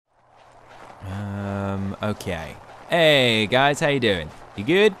Okay. Hey, guys, how you doing? You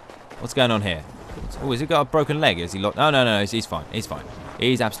good? What's going on here? Oh, has he got a broken leg? Is he lost? No, he's fine. He's fine.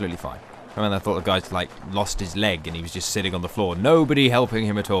 He's absolutely fine. I mean, I thought the guy's, like, lost his leg and he was just sitting on the floor. Nobody helping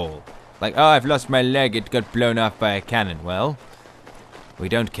him at all. Like, oh, I've lost my leg. It got blown off by a cannon. Well, we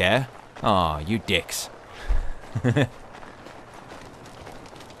don't care. Aw, you dicks. Oh,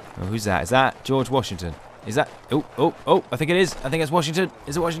 who's that? Is that George Washington? Is that... Oh, I think it is. I think it's Washington.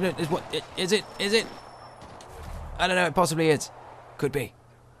 Is it Washington? Is it? I don't know. It possibly is. Could be.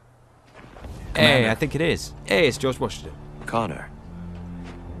 Commander. Hey, I think it is. Hey, it's George Washington. Connor.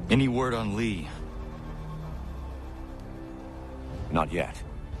 Any word on Lee? Not yet.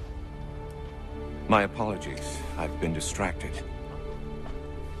 My apologies. I've been distracted.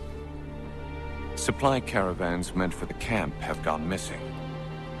 Supply caravans meant for the camp have gone missing.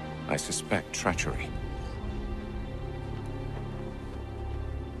 I suspect treachery.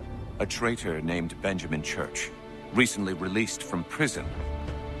 A traitor named Benjamin Church, recently released from prison,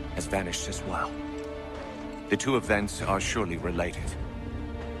 has vanished as well. The two events are surely related.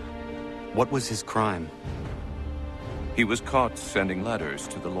 What was his crime? He was caught sending letters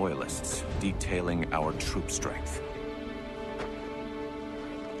to the Loyalists, detailing our troop strength.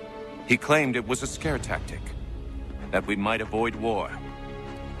 He claimed it was a scare tactic, that we might avoid war.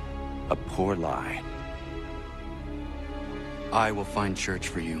 A poor lie. I will find Church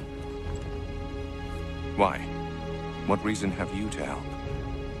for you. Why? What reason have you to help?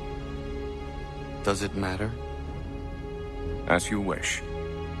 Does it matter? As you wish.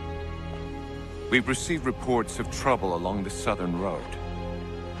 We've received reports of trouble along the southern road.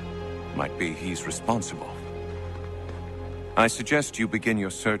 Might be he's responsible. I suggest you begin your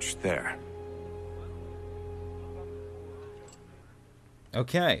search there.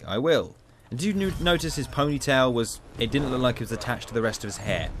 Okay, I will. And did you notice his ponytail was... It didn't look like it was attached to the rest of his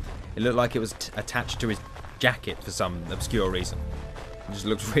hair. It looked like it was attached to his jacket for some obscure reason. It just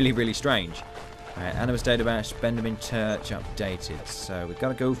looked really, really strange. Alright, Animus Database, Benjamin Church updated. So we've got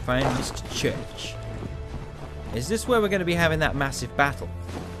to go find Mr. Church. Is this where we're going to be having that massive battle?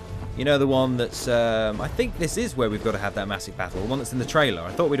 You know, the one that's... I think this is where we've got to have that massive battle. The one that's in the trailer.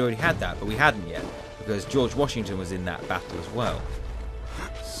 I thought we'd already had that, but we hadn't yet. Because George Washington was in that battle as well.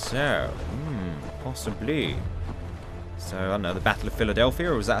 So, possibly. So, I don't know, the Battle of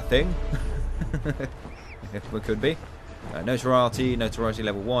Philadelphia, or was that a thing? It could be. Notoriety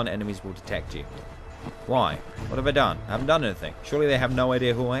level 1, enemies will detect you. Why? What have I done? I haven't done anything. Surely they have no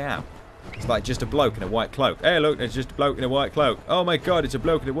idea who I am. It's like just a bloke in a white cloak. Hey, look, it's just a bloke in a white cloak. Oh my god, it's a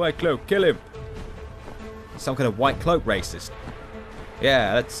bloke in a white cloak. Kill him. Some kind of white cloak racist.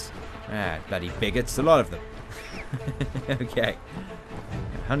 Yeah, that's... bloody bigots. A lot of them. Okay.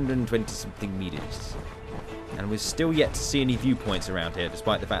 120-something meters. And we're still yet to see any viewpoints around here,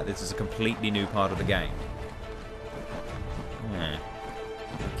 despite the fact this is a completely new part of the game.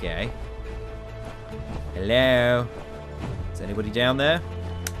 Okay. Hello? Is anybody down there?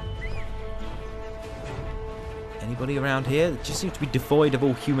 Anybody around here? It just seems to be devoid of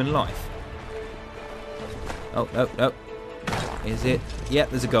all human life. Oh, no. Is it?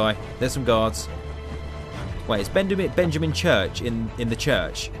 Yep, there's a guy. There's some guards. Wait, it's Benjamin Church in the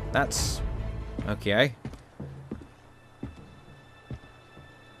church. That's... Okay.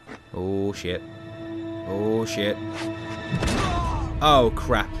 Oh, shit. Oh, shit. Oh,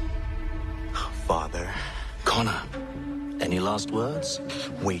 crap. Father. Connor. Any last words?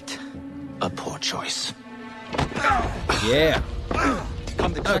 Wait. A poor choice. Yeah.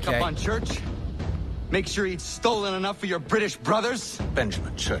 Come to check up on Church? Make sure he'd stolen enough for your British brothers?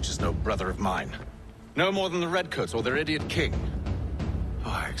 Benjamin Church is no brother of mine. No more than the Redcoats or their idiot king. Oh,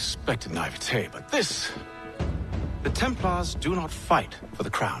 I expected naivete, but this... The Templars do not fight for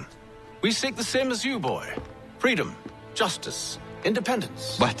the crown. We seek the same as you, boy. Freedom, justice,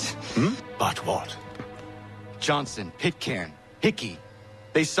 independence. But? But what? Johnson, Pitcairn, Hickey.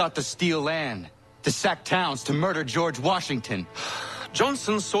 They sought to steal land, to sack towns, to murder George Washington.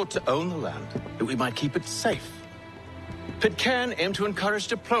 Johnson sought to own the land, that we might keep it safe. Pitcairn aimed to encourage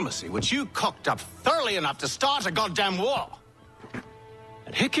diplomacy, which you cocked up thoroughly enough to start a goddamn war.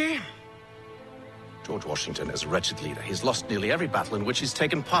 And Hickey? George Washington is a wretched leader. He's lost nearly every battle in which he's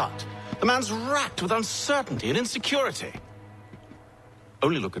taken part. The man's racked with uncertainty and insecurity.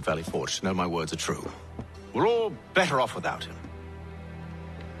 Only look at Valley Forge to know my words are true. We're all better off without him.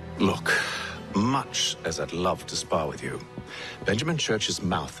 Look, much as I'd love to spar with you, Benjamin Church's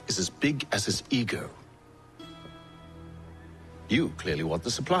mouth is as big as his ego. You clearly want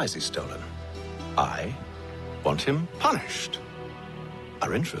the supplies he's stolen. I want him punished.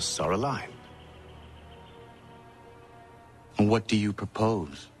 Our interests are aligned. What do you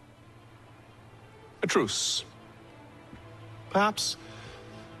propose? A truce. Perhaps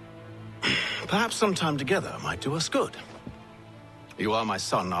some time together might do us good. You are my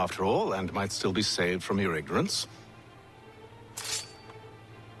son, after all, and might still be saved from your ignorance.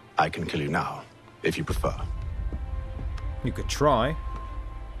 I can kill you now, if you prefer. You could try.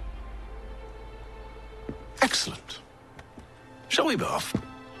 Excellent. Shall we be off?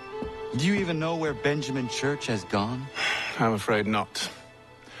 Do you even know where Benjamin Church has gone? I'm afraid not.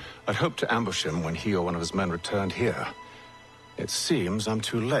 I'd hoped to ambush him when he or one of his men returned here. It seems I'm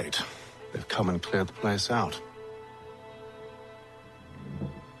too late. They've come and cleared the place out.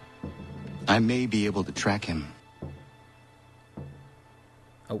 I may be able to track him.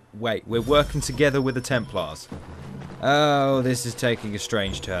 Oh, wait. We're working together with the Templars. Oh, this is taking a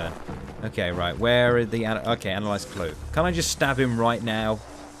strange turn. Okay, right. Where are the... Okay, analyze clue. Can I just stab him right now?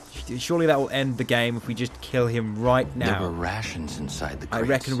 Surely that will end the game if we just kill him right now. There were rations inside the crates. I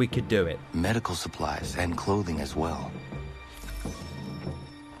reckon we could do it. Medical supplies and clothing as well.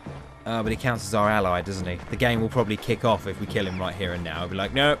 But he counts as our ally, doesn't he? The game will probably kick off if we kill him right here and now. It'll be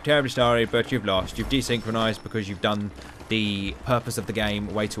like, no, terribly sorry, but you've lost. You've desynchronized because you've done the purpose of the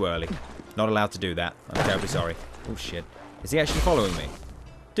game way too early. Not allowed to do that. I'm terribly sorry. Oh, shit. Is he actually following me?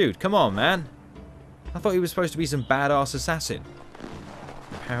 Dude, come on, man. I thought he was supposed to be some badass assassin.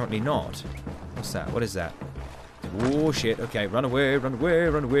 Apparently not. What's that? What is that? Oh, shit. Okay, run away, run away,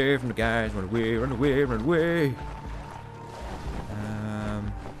 run away from the guys. Run away, run away, run away.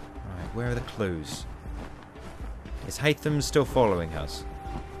 Where are the clues? Is Hatham still following us?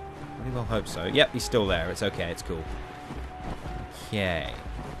 I well hope so. Yep, he's still there. It's okay. It's cool. Okay.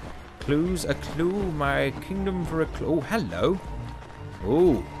 Clues, a clue, my kingdom for a clue. Oh, hello.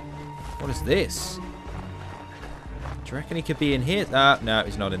 Oh, what is this? Do you reckon he could be in here? No,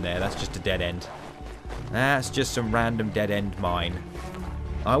 he's not in there. That's just a dead end. That's just some random dead end mine.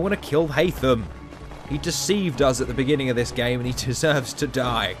 I want to kill Hatham. He deceived us at the beginning of this game and he deserves to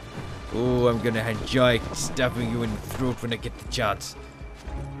die. Oh, I'm going to enjoy stabbing you in the throat when I get the chance.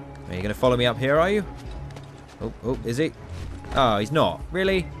 Are you going to follow me up here, are you? Oh, is he? Oh, he's not.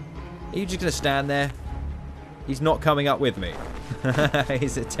 Really? Are you just going to stand there? He's not coming up with me.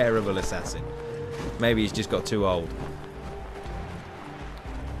 He's a terrible assassin. Maybe he's just got too old.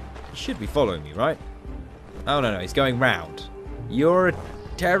 He should be following me, right? Oh, no, he's going round. You're a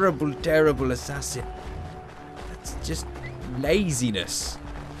terrible, terrible assassin. That's just laziness.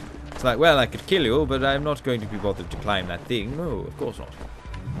 It's like, well, I could kill you, but I'm not going to be bothered to climb that thing. No, of course not.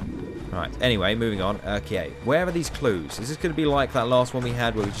 Right, anyway, moving on. Okay, where are these clues? Is this going to be like that last one we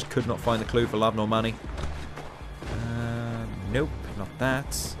had where we just could not find the clue for love nor money? Nope, not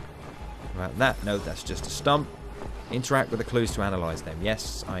that. About that, no, that's just a stump. Interact with the clues to analyse them.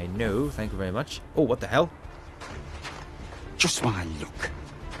 Yes, I know. Thank you very much. Oh, what the hell? Just one look.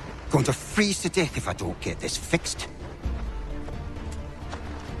 Going to freeze to death if I don't get this fixed.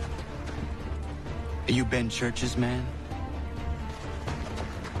 Are you Ben Church's man?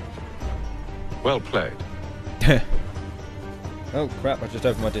 Well played. Oh, crap, I just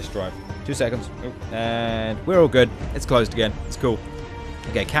opened my disk drive. 2 seconds. Oh, and we're all good. It's closed again. It's cool.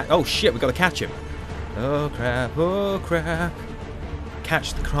 Okay, oh, shit, we've got to catch him. Oh, crap. Oh, crap.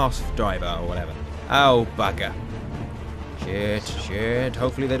 Catch the cross driver or whatever. Oh, bugger. Shit.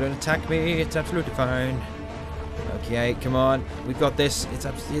 Hopefully they don't attack me. It's absolutely fine. Okay, come on. We've got this.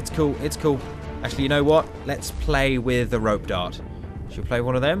 It's cool. It's cool. Actually, you know what? Let's play with the rope dart. Should we play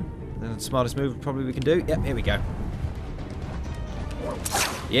one of them? The smartest move probably we can do. Yep, here we go.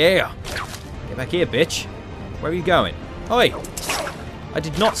 Yeah. Get back here, bitch. Where are you going? Oi! I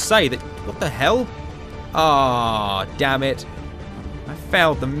did not say that. What the hell? Ah, damn it. I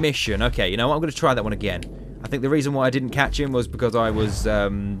failed the mission. Okay, you know what? I'm going to try that one again. I think the reason why I didn't catch him was because I was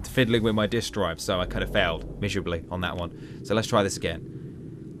fiddling with my disk drive, so I kind of failed miserably on that one. So let's try this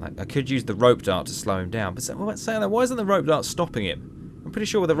again. Like, I could use the rope dart to slow him down, but why isn't the rope dart stopping him? I'm pretty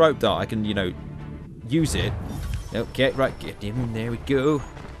sure with the rope dart I can, you know, use it. Okay, right, get him. There we go.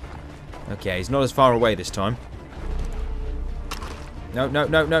 Okay, he's not as far away this time.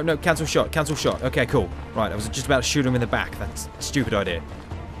 No. Cancel shot. Okay, cool. Right, I was just about to shoot him in the back. That's a stupid idea.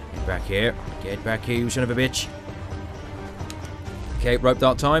 Get back here. Get back here, you son of a bitch. Okay, rope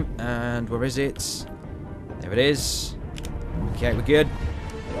dart time. And where is it? There it is. Okay, we're good.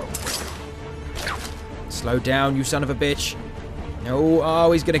 Slow down, you son of a bitch. No.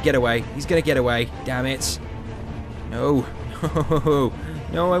 Oh, he's going to get away. Damn it. No.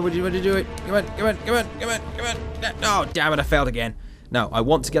 No, I would you do it. Come on. Oh, damn it, I failed again. No, I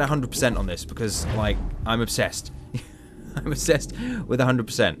want to get 100% on this because, like, I'm obsessed. I'm obsessed with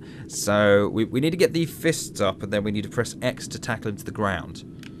 100%. So, we need to get the fists up and then we need to press X to tackle him to the ground.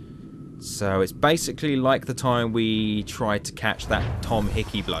 So it's basically like the time we tried to catch that Tom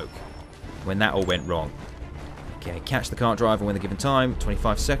Hickey bloke, when that all went wrong. Okay, catch the cart driver when the given time.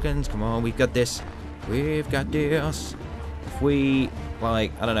 25 seconds. Come on, we've got this. We've got this. If we,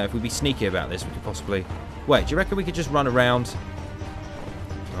 like, I don't know, if we'd be sneaky about this, we could possibly... Wait, do you reckon we could just run around?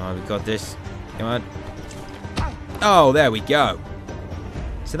 Oh, we've got this. Come on. Oh, there we go.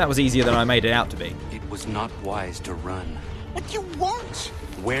 So that was easier than I made it out to be. It was not wise to run. What do you want?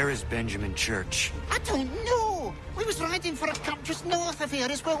 Where is Benjamin Church? I don't know. We was riding for a camp just north of here.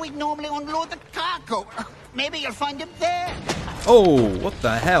 Is where we'd normally unload the cargo. Maybe you'll find him there. Oh, what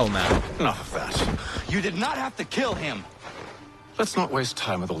the hell, man? Enough of that. You did not have to kill him. Let's not waste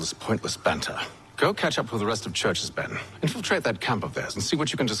time with all this pointless banter. Go catch up with the rest of Church's men. Infiltrate that camp of theirs and see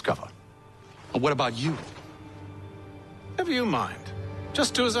what you can discover. And what about you? Never you mind.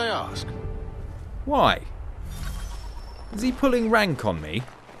 Just do as I ask. Why? Is he pulling rank on me?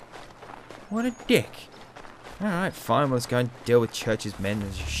 What a dick. Alright, fine, let's go and deal with Church's men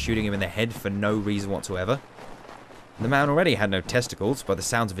and just shooting him in the head for no reason whatsoever. The man already had no testicles by the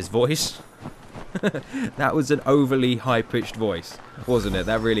sounds of his voice. That was an overly high-pitched voice, wasn't it?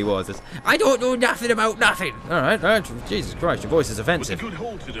 That really was. It's, I don't know nothing about nothing. Alright, Jesus Christ, your voice is offensive. Good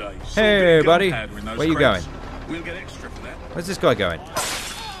haul today. Hey, buddy, where you going? We'll get extra for that. Where's this guy going?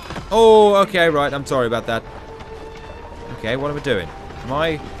 Oh, okay, right, I'm sorry about that. Okay, what am I doing? Am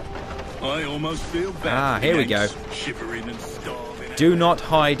I... I almost feel bad. Ah, here we go. Shivering and starving. Do not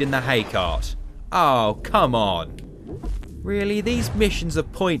hide in the hay cart. Oh, come on. Really? These missions are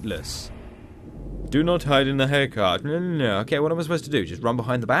pointless. Do not hide in the hay cart. No. Okay, what am I supposed to do? Just run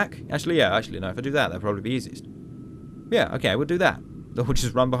behind the back? Actually, no. If I do that, that'd probably be easiest. Yeah, okay, we'll do that. We'll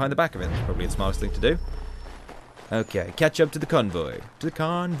just run behind the back of it. That's probably the smartest thing to do. Okay, catch up to the convoy. To the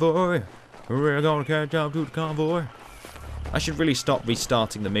convoy. We're gonna catch up to the convoy. I should really stop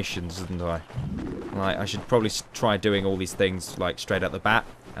restarting the missions, shouldn't I? Like, I should probably try doing all these things, like, straight out the bat,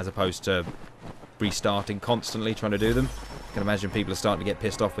 as opposed to restarting constantly, trying to do them. I can imagine people are starting to get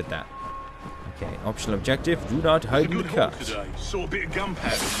pissed off with that. Okay, optional objective, do not hide in the cart. Saw a bit of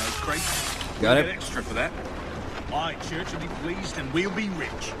gunpowder in those crates. Got it. Get extra for that. Aye, Church will be pleased and we'll be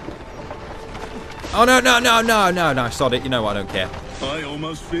rich. Oh, no, sod it, you know what, I don't care. I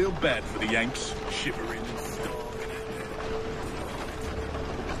almost feel bad for the Yanks, shivering and starving.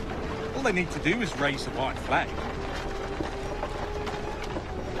 All they need to do is raise the white flag.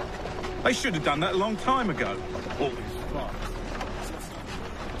 They should have done that a long time ago. All this fun.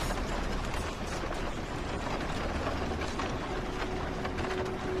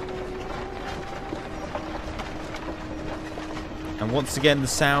 And once again, the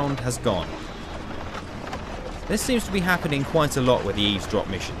sound has gone. This seems to be happening quite a lot with the eavesdrop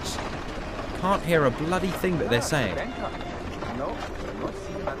missions. Can't hear a bloody thing that they're saying.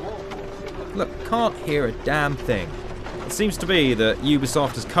 Look, can't hear a damn thing. It seems to be that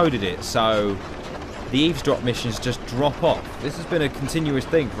Ubisoft has coded it so the eavesdrop missions just drop off. This has been a continuous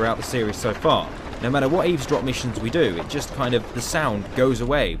thing throughout the series so far. No matter what eavesdrop missions we do, it just kind of, the sound goes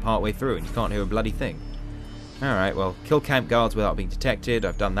away partway through and you can't hear a bloody thing. Alright, well, kill camp guards without being detected.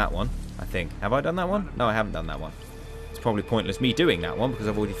 I've done that one, I think. Have I done that one? No, I haven't done that one. It's probably pointless me doing that one because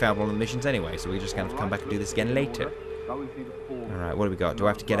I've already found one of the missions anyway, so we're just going to have to come back and do this again later. Alright, what do we got? Do I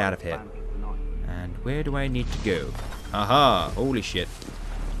have to get out of here? And where do I need to go? Aha! Holy shit.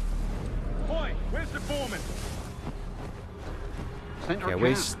 Boy, where's the foreman? Okay,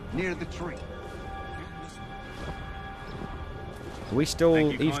 where's... near the tree. Are we still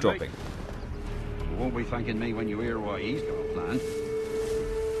Thank you, eavesdropping? You won't be thanking me when you hear what he's got planned.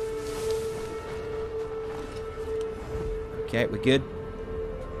 Okay, we're good.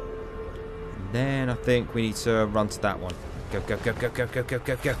 And then I think we need to run to that one. Go.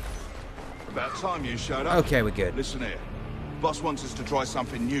 About time you showed up. Okay, we're good. Listen here. Boss wants us to try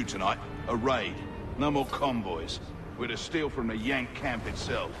something new tonight. A raid. No more convoys. We're to steal from the Yank camp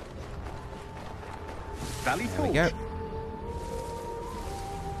itself. Valley There we go.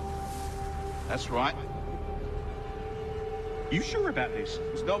 That's right. You sure about this?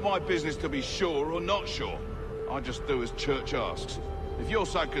 It's not my business to be sure or not sure. I just do as Church asks. If you're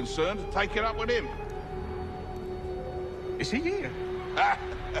so concerned, take it up with him. Is he here?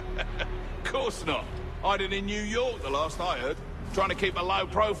 Of course not. Hiding in New York, the last I heard. Trying to keep a low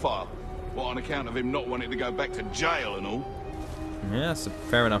profile. What, on account of him not wanting to go back to jail and all? Yeah, that's a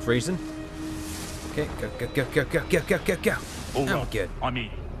fair enough reason. Okay, go. All Now right. we're good. I'm in.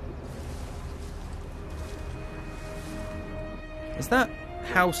 Is that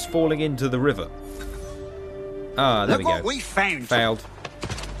house falling into the river? Ah, there Look we what go. we found. Failed.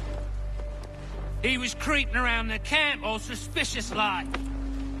 He was creeping around the camp all suspicious like.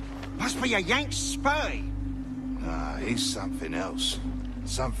 I Must be a Yank spy. Ah, he's something else.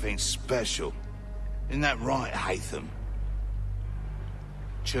 Something special. Isn't that right, Haytham?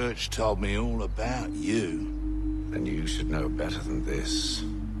 Church told me all about you. And you should know better than this.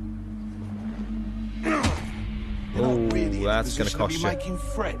 You're not really in a that's going to position cost be you. making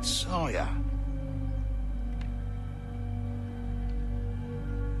threats, are ya?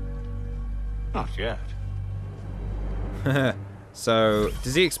 Not yet. So,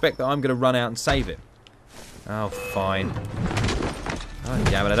 does he expect that I'm going to run out and save it? Oh, fine. Oh,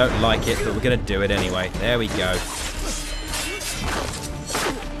 damn it, I don't like it, but we're going to do it anyway. There we go.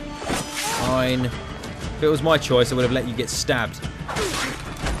 Fine. If it was my choice, I would have let you get stabbed.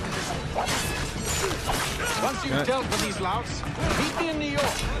 Once you've dealt with these louts, meet me in New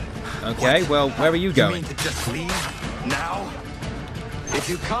York. Okay, well, where are you You going? mean to just leave? Now? If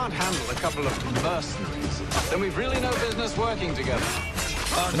you can't handle a couple of mercenaries, then we've really no business working together.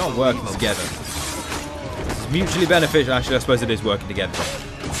 We're not working together. It's mutually beneficial. Actually, I suppose it is working together.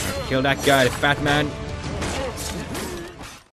 Kill that guy, the fat man.